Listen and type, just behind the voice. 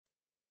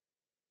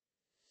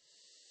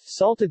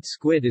Salted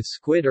squid is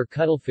squid or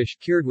cuttlefish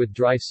cured with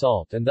dry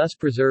salt and thus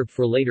preserved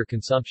for later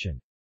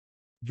consumption.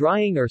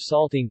 Drying or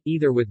salting,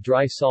 either with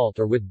dry salt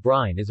or with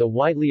brine, is a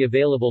widely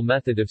available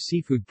method of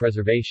seafood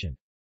preservation.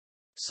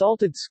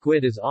 Salted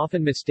squid is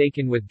often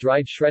mistaken with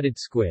dried shredded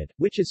squid,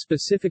 which is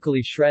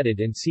specifically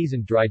shredded and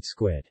seasoned dried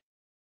squid.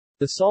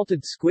 The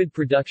salted squid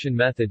production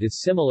method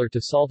is similar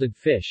to salted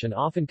fish and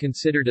often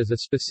considered as a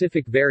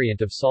specific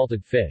variant of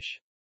salted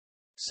fish.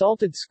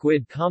 Salted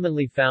squid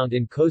commonly found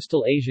in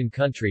coastal Asian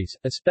countries,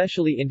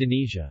 especially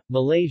Indonesia,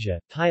 Malaysia,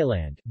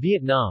 Thailand,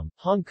 Vietnam,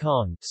 Hong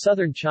Kong,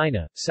 southern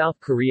China, South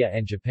Korea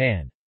and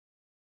Japan.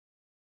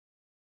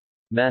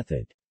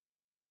 Method.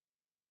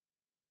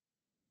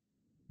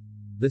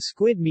 The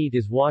squid meat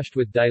is washed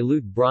with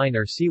dilute brine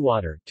or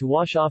seawater, to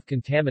wash off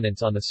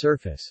contaminants on the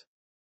surface.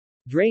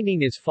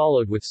 Draining is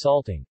followed with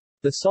salting.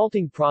 The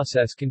salting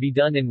process can be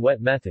done in wet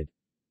method,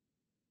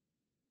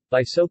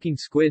 by soaking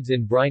squids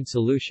in brine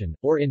solution,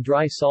 or in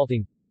dry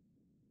salting,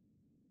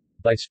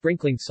 by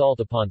sprinkling salt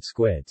upon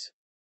squids.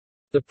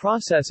 The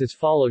process is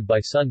followed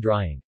by sun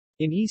drying.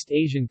 In East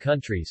Asian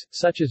countries,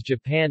 such as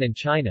Japan and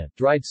China,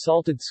 dried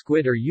salted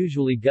squid are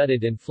usually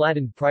gutted and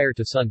flattened prior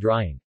to sun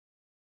drying.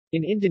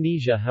 In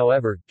Indonesia,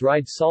 however,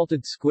 dried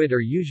salted squid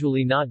are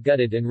usually not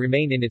gutted and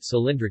remain in its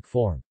cylindric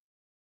form.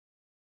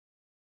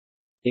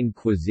 In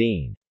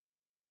cuisine.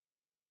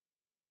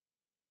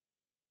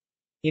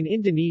 In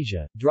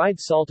Indonesia, dried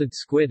salted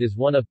squid is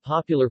one of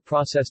popular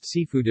processed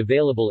seafood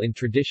available in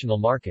traditional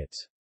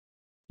markets.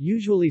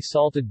 Usually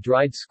salted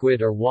dried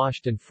squid are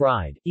washed and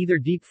fried, either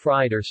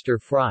deep-fried or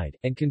stir-fried,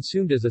 and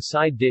consumed as a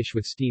side dish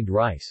with steamed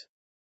rice.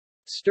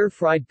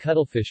 Stir-fried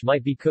cuttlefish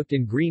might be cooked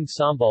in green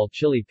sambal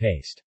chili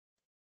paste.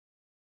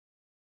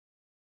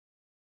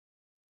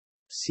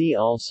 See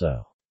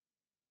also: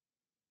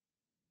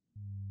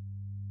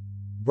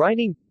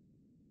 brining,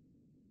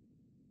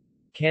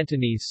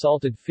 Cantonese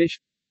salted fish,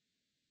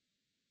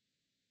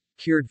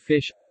 cured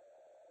fish,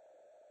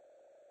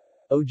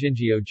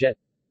 Ojinjio jet,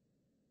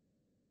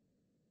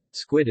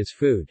 squid as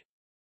food.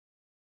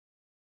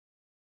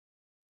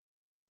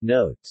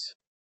 Notes